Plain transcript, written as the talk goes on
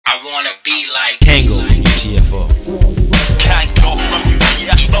I wanna be like Kangol, UTFO. Kangol from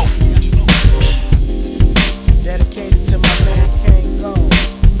UTFO. Dedicated to my man Kangol.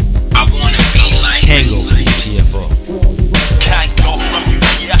 I wanna be like Kangol, UTFO. Kangol from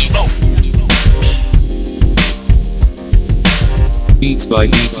UTFO. Beats by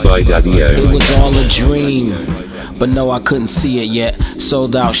Daddy O. It was all a dream, but no, I couldn't see it yet.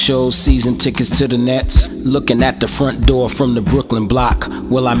 Sold out shows, season tickets to the Nets. Looking at the front door from the Brooklyn block.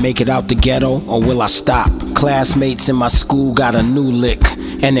 Will I make it out the ghetto or will I stop? Classmates in my school got a new lick,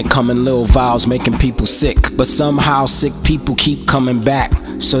 and it come in little vials making people sick. But somehow sick people keep coming back,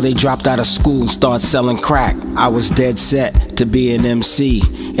 so they dropped out of school and started selling crack. I was dead set to be an MC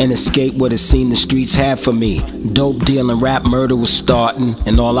and escape what it seemed the streets had for me. Dope dealing, rap murder was starting,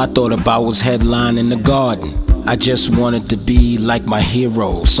 and all I thought about was headline in the garden. I just wanted to be like my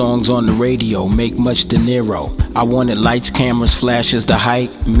hero. Songs on the radio make much De Niro. I wanted lights, cameras, flashes, the hype.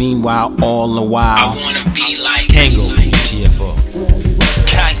 Meanwhile, all the while, I wanna be like Kangol, UTFO.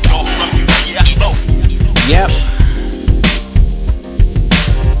 Kangol from UTFO. yep.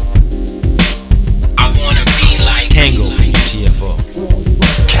 I wanna be like Kangol, UTFO.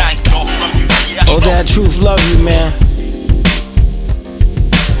 Kangol from UTFO. Oh, that truth love you, man.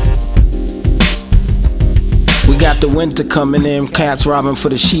 We got the winter coming in, cats robbing for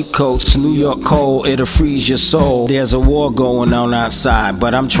the sheep coats. New York cold, it'll freeze your soul. There's a war going on outside,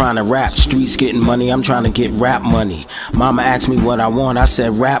 but I'm trying to rap. Streets getting money, I'm trying to get rap money. Mama asked me what I want, I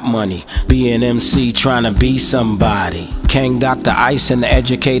said rap money. Be an MC, trying to be somebody. Kang, Dr. Ice, and the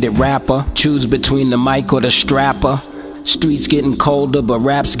educated rapper. Choose between the mic or the strapper. Streets getting colder, but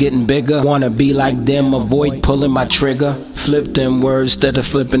rap's getting bigger. Wanna be like them, avoid pulling my trigger. Flip them words instead of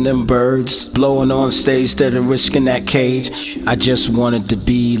flipping them birds. Blowing on stage instead of risking that cage. I just wanted to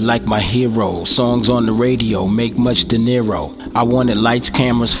be like my hero. Songs on the radio make much De Niro. I wanted lights,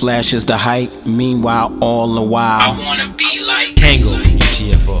 cameras, flashes, the hype. Meanwhile, all the while, I wanna be like Kangol,